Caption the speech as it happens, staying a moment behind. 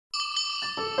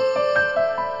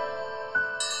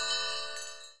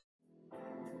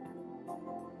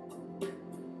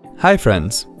Hi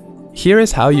friends! Here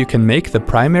is how you can make the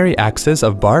primary axis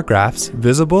of bar graphs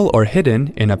visible or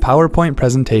hidden in a PowerPoint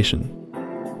presentation.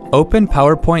 Open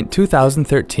PowerPoint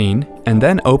 2013 and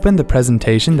then open the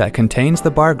presentation that contains the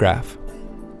bar graph.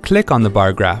 Click on the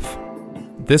bar graph.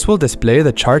 This will display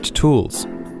the chart tools.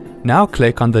 Now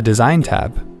click on the Design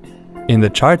tab. In the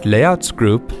Chart Layouts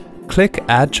group, click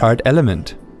Add Chart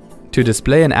Element. To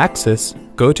display an axis,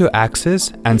 go to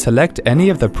Axis and select any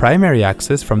of the primary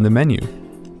axes from the menu.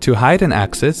 To hide an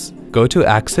axis, go to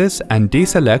Axis and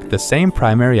deselect the same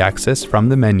primary axis from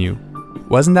the menu.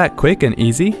 Wasn't that quick and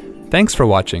easy? Thanks for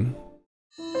watching.